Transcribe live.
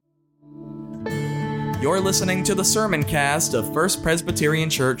You're listening to the sermon cast of First Presbyterian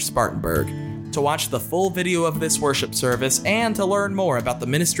Church, Spartanburg. To watch the full video of this worship service and to learn more about the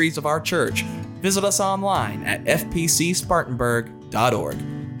ministries of our church, visit us online at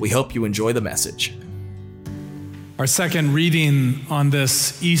fpcspartanburg.org. We hope you enjoy the message. Our second reading on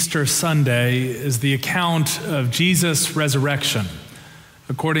this Easter Sunday is the account of Jesus' resurrection,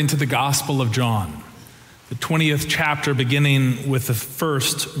 according to the Gospel of John, the 20th chapter, beginning with the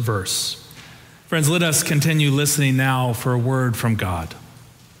first verse. Friends, let us continue listening now for a word from God.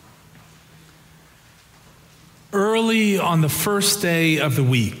 Early on the first day of the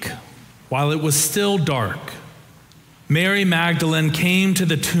week, while it was still dark, Mary Magdalene came to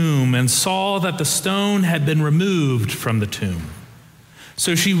the tomb and saw that the stone had been removed from the tomb.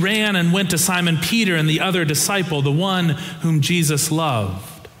 So she ran and went to Simon Peter and the other disciple, the one whom Jesus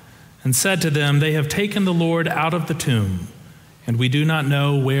loved, and said to them, "They have taken the Lord out of the tomb, and we do not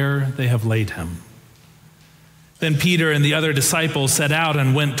know where they have laid him." Then Peter and the other disciple set out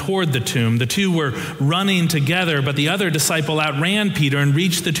and went toward the tomb. The two were running together, but the other disciple outran Peter and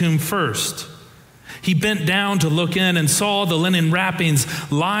reached the tomb first. He bent down to look in and saw the linen wrappings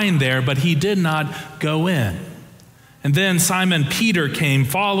lying there, but he did not go in. And then Simon Peter came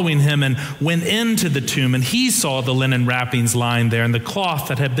following him and went into the tomb, and he saw the linen wrappings lying there and the cloth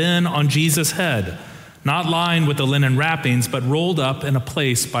that had been on Jesus' head, not lying with the linen wrappings, but rolled up in a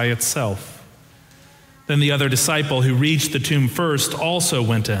place by itself. Then the other disciple who reached the tomb first also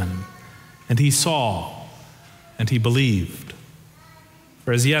went in, and he saw, and he believed.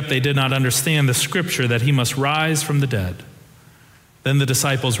 For as yet they did not understand the scripture that he must rise from the dead. Then the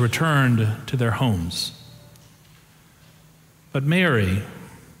disciples returned to their homes. But Mary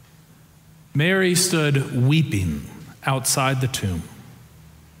stood weeping outside the tomb.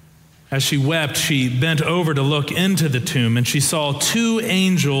 As she wept, she bent over to look into the tomb, and she saw two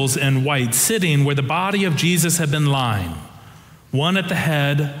angels in white sitting where the body of Jesus had been lying, one at the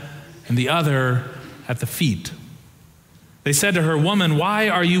head and the other at the feet. They said to her, "Woman, why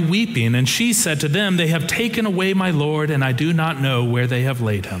are you weeping?" And she said to them, "They have taken away my Lord, and I do not know where they have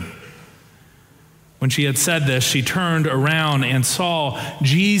laid him." When she had said this, she turned around and saw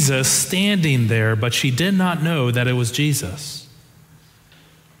Jesus standing there, but she did not know that it was Jesus.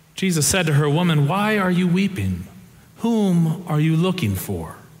 Jesus said to her, "Woman, why are you weeping? Whom are you looking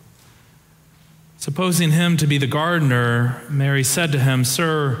for?" Supposing him to be the gardener, Mary said to him,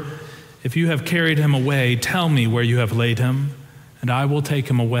 "Sir, if you have carried him away, tell me where you have laid him, and I will take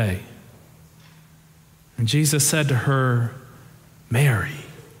him away." And Jesus said to her, "Mary."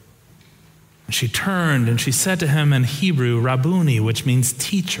 And she turned and she said to him in Hebrew, "Rabboni," which means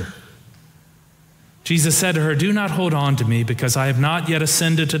teacher. Jesus said to her, "Do not hold on to me, because I have not yet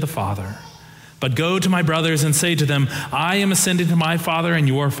ascended to the Father. But go to my brothers and say to them, I am ascending to my Father and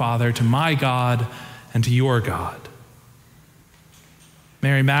your Father, to my God and to your God."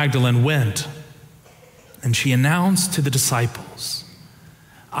 Mary Magdalene went, and she announced to the disciples,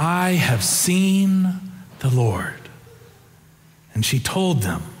 "I have seen the Lord." And she told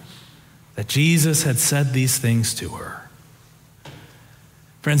them that Jesus had said these things to her.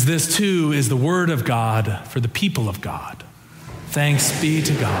 Friends, this too is the word of God for the people of God. Thanks be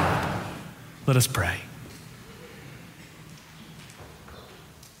to God. Let us pray.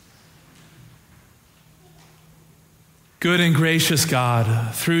 Good and gracious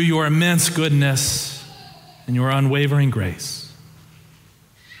God, through your immense goodness and your unwavering grace,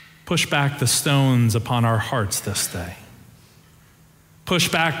 push back the stones upon our hearts this day. Push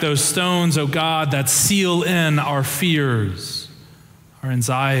back those stones, O God, that seal in our fears, our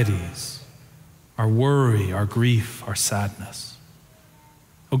anxieties, our worry, our grief, our sadness.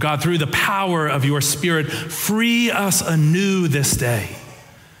 Oh God, through the power of your Spirit, free us anew this day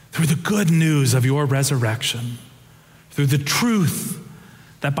through the good news of your resurrection, through the truth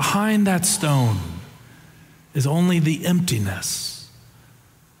that behind that stone is only the emptiness,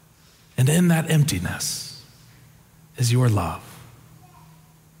 and in that emptiness is your love.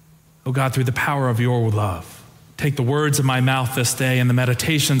 Oh God, through the power of your love, take the words of my mouth this day and the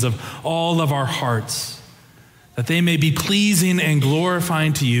meditations of all of our hearts, that they may be pleasing and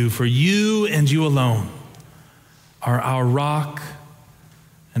glorifying to you, for you and you alone are our rock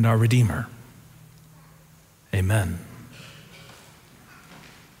and our Redeemer. Amen.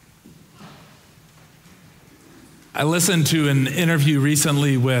 I listened to an interview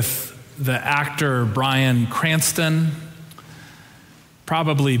recently with the actor Bryan Cranston,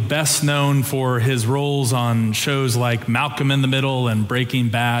 probably best known for his roles on shows like Malcolm in the Middle and Breaking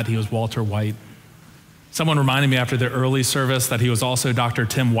Bad. He was Walter White. Someone reminded me after the early service that he was also Dr.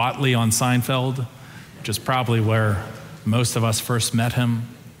 Tim Whatley on Seinfeld, which is probably where most of us first met him.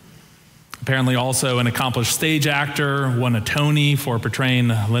 Apparently also an accomplished stage actor, won a Tony for portraying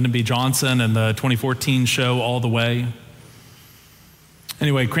Lyndon B. Johnson in the 2014 show All the Way.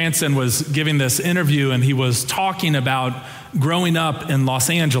 Anyway, Cranston was giving this interview and he was talking about growing up in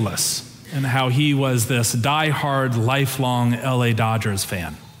Los Angeles and how he was this diehard, lifelong LA Dodgers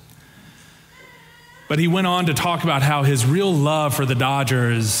fan. But he went on to talk about how his real love for the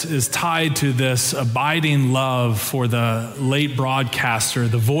Dodgers is tied to this abiding love for the late broadcaster,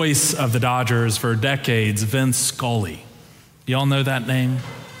 the voice of the Dodgers for decades, Vince Scully. Y'all know that name?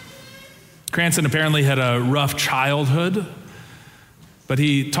 Cranston apparently had a rough childhood, but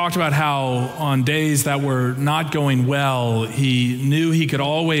he talked about how on days that were not going well, he knew he could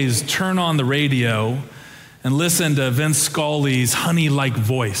always turn on the radio and listen to Vince Scully's honey-like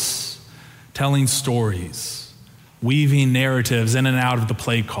voice, telling stories, weaving narratives in and out of the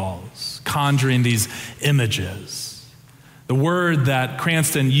play calls, conjuring these images. The word that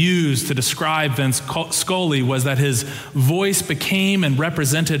Cranston used to describe Vince Scully was that his voice became and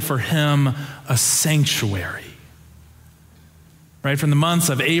represented for him a sanctuary. Right, from the months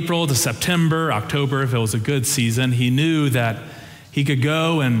of April to September, October, if it was a good season, he knew that he could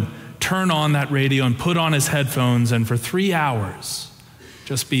go and turn on that radio and put on his headphones and for 3 hours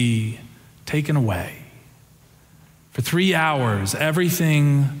just be taken away. For 3 hours,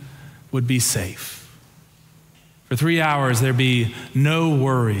 everything would be safe. For 3 hours, there'd be no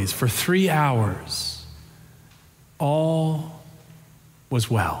worries. For 3 hours, all was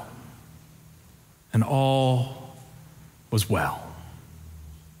well. And all was well.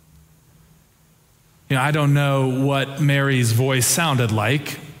 You know, I don't know what Mary's voice sounded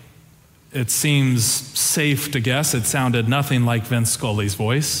like. It seems safe to guess it sounded nothing like Vince Scully's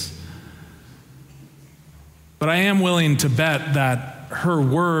voice. But I am willing to bet that her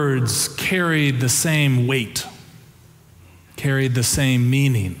words carried the same weight, carried the same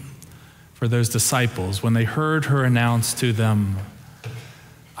meaning for those disciples when they heard her announce to them,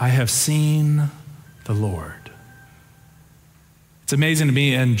 "I have seen the Lord." It's amazing to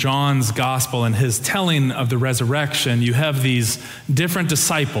me in John's gospel and his telling of the resurrection, you have these different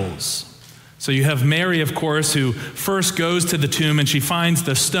disciples. So you have Mary, of course, who first goes to the tomb and she finds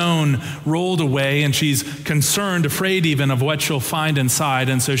the stone rolled away and she's concerned, afraid even of what she'll find inside.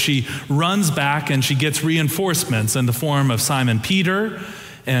 And so she runs back and she gets reinforcements in the form of Simon Peter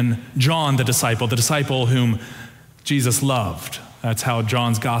and John, the disciple whom Jesus loved. That's how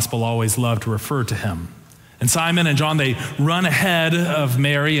John's gospel always loved to refer to him. And Simon and John, they run ahead of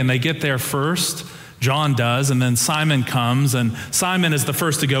Mary and they get there first. John does, and then Simon comes, and Simon is the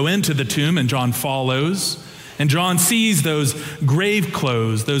first to go into the tomb, and John follows. And John sees those grave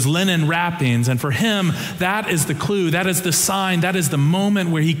clothes, those linen wrappings, and for him, that is the clue, that is the sign, that is the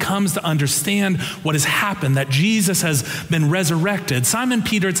moment where he comes to understand what has happened, that Jesus has been resurrected. Simon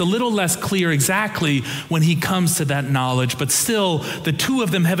Peter, it's a little less clear exactly when he comes to that knowledge, but still, the two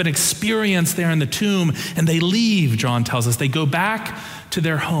of them have an experience there in the tomb, and they leave, John tells us. They go back to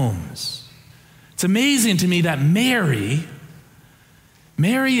their homes. It's amazing to me that Mary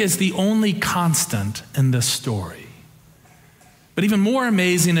is the only constant in this story. But even more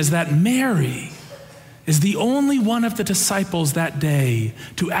amazing is that Mary is the only one of the disciples that day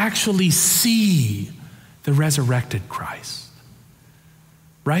to actually see the resurrected Christ.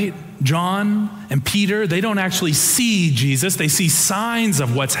 Right? John and Peter, they don't actually see Jesus. They see signs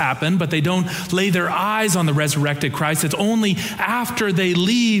of what's happened, but they don't lay their eyes on the resurrected Christ. It's only after they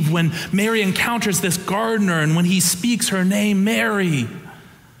leave when Mary encounters this gardener and when he speaks her name, Mary,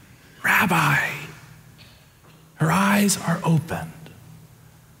 Rabbi, her eyes are opened.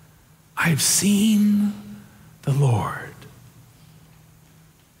 I've seen the Lord.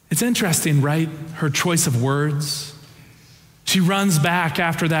 It's interesting, right? Her choice of words. She runs back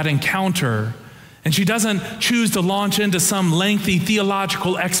after that encounter, and she doesn't choose to launch into some lengthy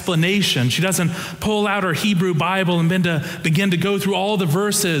theological explanation. She doesn't pull out her Hebrew Bible and begin to go through all the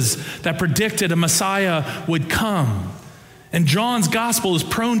verses that predicted a Messiah would come. And John's gospel is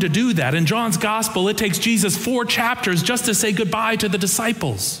prone to do that. In John's gospel, it takes Jesus 4 chapters just to say goodbye to the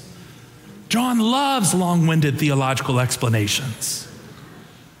disciples. John loves long-winded theological explanations.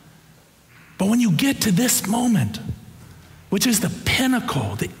 But when you get to this moment, which is the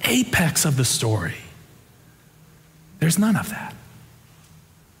pinnacle, the apex of the story, there's none of that.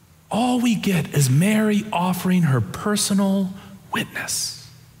 All we get is Mary offering her personal witness.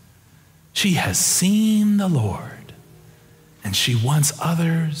 She has seen the Lord, and she wants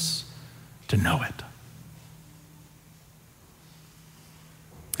others to know it.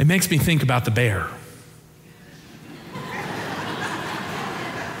 It makes me think about the bear.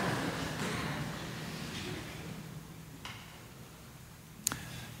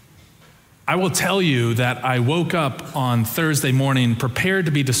 I will tell you that I woke up on Thursday morning prepared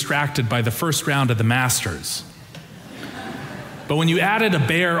to be distracted by the first round of the Masters. But when you added a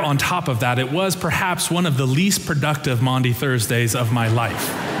bear on top of that, it was perhaps one of the least productive Maundy Thursdays of my life.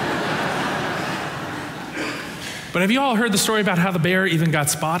 But have you all heard the story about how the bear even got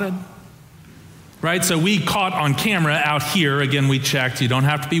spotted? Right, so we caught on camera out here, again we checked, you don't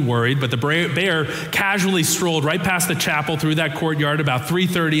have to be worried, but the bear casually strolled right past the chapel through that courtyard about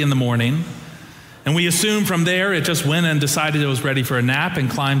 3:30 in the morning. And we assumed from there it just went and decided it was ready for a nap and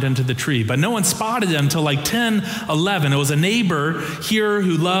climbed into the tree. But no one spotted him until like 10, 11. It was a neighbor here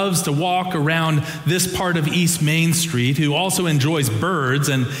who loves to walk around this part of East Main Street, who also enjoys birds.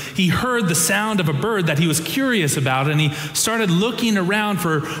 And he heard the sound of a bird that he was curious about, and he started looking around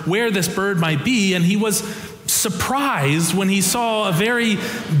for where this bird might be. And he was surprised when he saw a very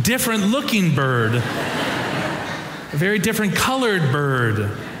different looking bird, a very different colored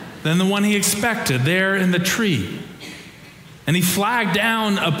bird than the one he expected there in the tree. And he flagged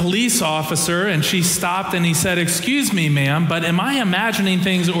down a police officer, and she stopped and he said, "Excuse me, ma'am, but am I imagining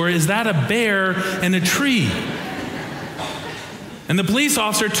things, or is that a bear in a tree?" And the police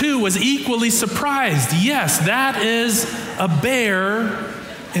officer too was equally surprised. Yes, that is a bear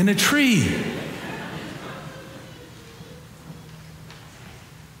in a tree.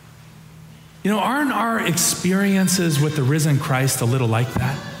 You know, aren't our experiences with the risen Christ a little like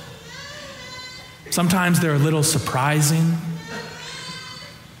that? Sometimes they're a little surprising,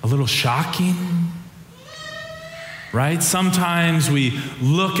 a little shocking, right? Sometimes we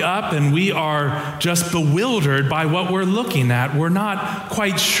look up and we are just bewildered by what we're looking at. We're not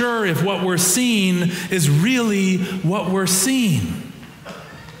quite sure if what we're seeing is really what we're seeing.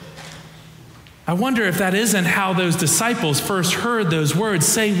 I wonder if that isn't how those disciples first heard those words.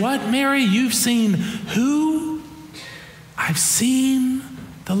 Say, "What, Mary? You've seen who?" "I've seen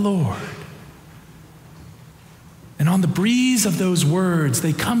the Lord." And on the breeze of those words,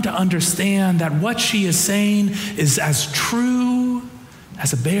 they come to understand that what she is saying is as true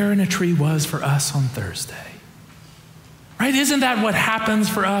as a bear in a tree was for us on Thursday. Right? Isn't that what happens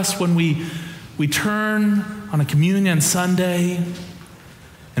for us when we turn on a communion Sunday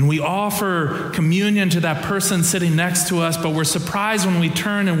and we offer communion to that person sitting next to us, but we're surprised when we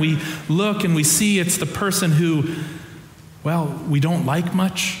turn and we look and we see it's the person who, well, we don't like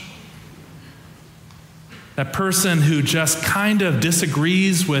much. That person who just kind of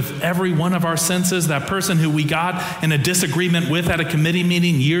disagrees with every one of our senses, that person who we got in a disagreement with at a committee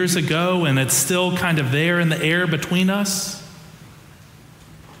meeting years ago, and it's still kind of there in the air between us.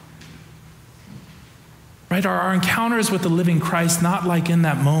 Right? Are our encounters with the living Christ not like in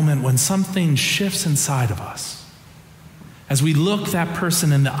that moment when something shifts inside of us? As we look that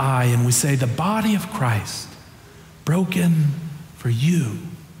person in the eye and we say, "The body of Christ, broken for you.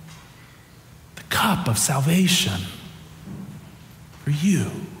 Cup of salvation for you.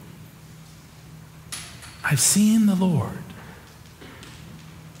 I've seen the Lord."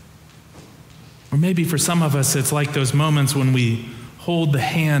 Or maybe for some of us, it's like those moments when we hold the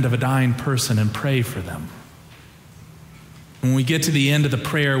hand of a dying person and pray for them. When we get to the end of the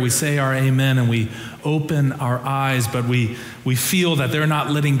prayer, we say our amen and we open our eyes, but we feel that they're not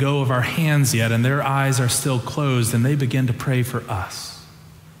letting go of our hands yet, and their eyes are still closed, and they begin to pray for us.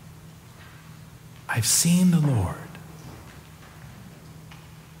 I've seen the Lord.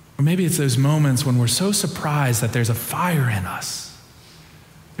 Or maybe it's those moments when we're so surprised that there's a fire in us.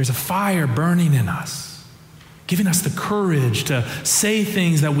 There's a fire burning in us, giving us the courage to say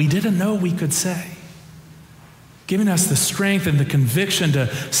things that we didn't know we could say, giving us the strength and the conviction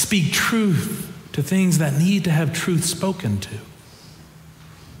to speak truth to things that need to have truth spoken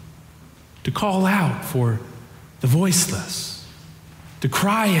to call out for the voiceless, to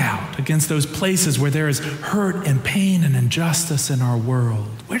cry out against those places where there is hurt and pain and injustice in our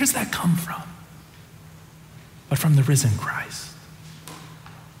world. Where does that come from? But from the risen Christ.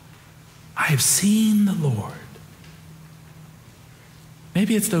 I have seen the Lord.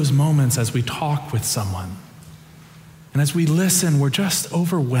 Maybe it's those moments as we talk with someone, and as we listen, we're just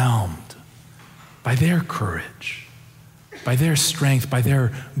overwhelmed by their courage, by their strength, by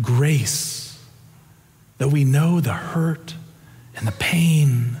their grace, that we know the hurt and the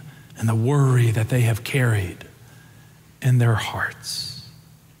pain and the worry that they have carried in their hearts.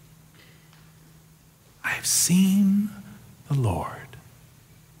 I have seen the Lord.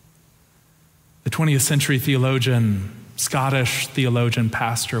 The 20th century theologian, Scottish theologian,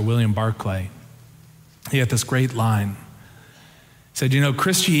 pastor William Barclay, he had this great line. He said, "You know,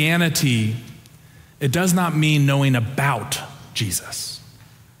 Christianity, it does not mean knowing about Jesus.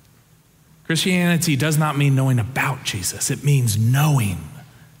 Christianity does not mean knowing about Jesus. It means knowing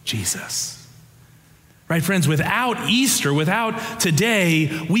Jesus." Right, friends, without Easter, without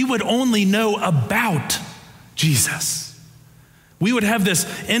today, we would only know about Jesus. We would have this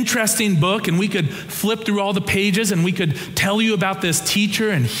interesting book and we could flip through all the pages and we could tell you about this teacher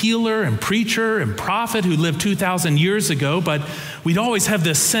and healer and preacher and prophet who lived 2,000 years ago, but we'd always have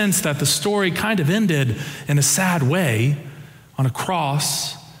this sense that the story kind of ended in a sad way on a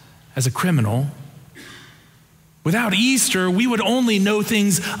cross as a criminal. Without Easter, we would only know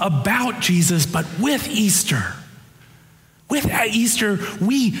things about Jesus, but with Easter,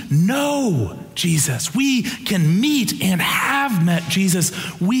 we know Jesus. We can meet and have met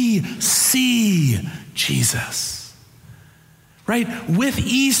Jesus. We see Jesus. Right? With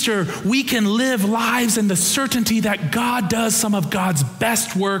Easter, we can live lives in the certainty that God does some of God's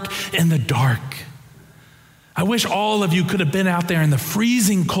best work in the dark. I wish all of you could have been out there in the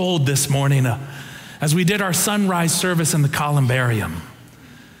freezing cold this morning as we did our sunrise service in the columbarium.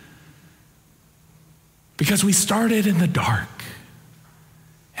 Because we started in the dark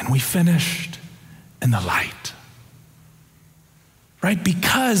and we finished in the light. Right?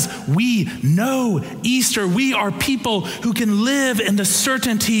 Because we know Easter, we are people who can live in the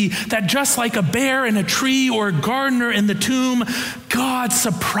certainty that just like a bear in a tree or a gardener in the tomb, God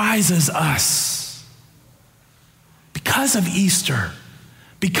surprises us. Because of Easter,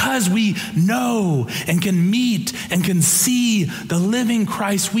 because we know and can meet and can see the living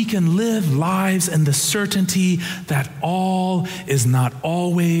Christ, we can live lives in the certainty that all is not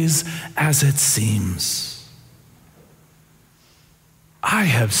always as it seems. I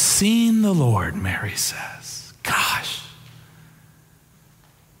have seen the Lord, Mary says. Gosh,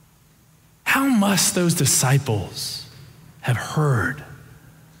 how must those disciples have heard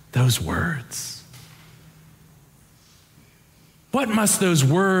those words? What must those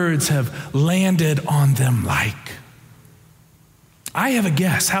words have landed on them like? I have a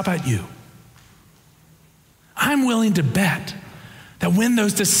guess. How about you? I'm willing to bet that when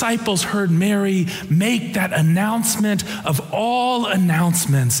those disciples heard Mary make that announcement of all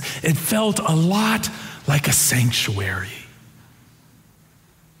announcements, it felt a lot like a sanctuary.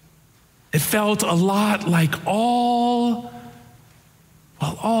 It felt a lot like all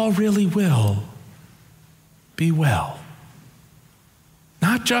really will be well.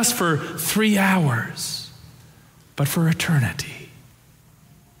 Not just for 3 hours, but for eternity.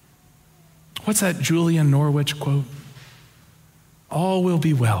 What's that Julian Norwich quote? All will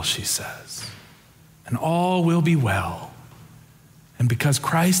be well, she says, and all will be well. And because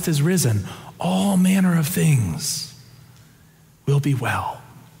Christ is risen, all manner of things will be well.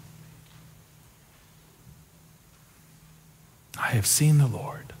 I have seen the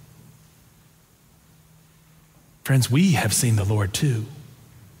Lord. Friends, we have seen the Lord too.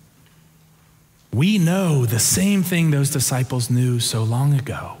 We know the same thing those disciples knew so long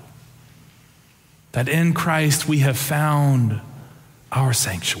ago, that in Christ we have found our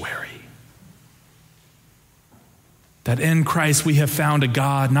sanctuary. That in Christ we have found a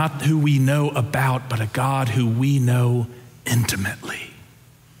God not who we know about, but a God who we know intimately.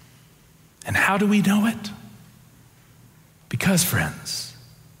 And how do we know it? Because, friends,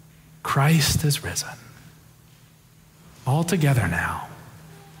 Christ is risen. All together now.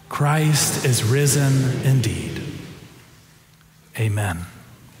 Christ is risen indeed. Amen.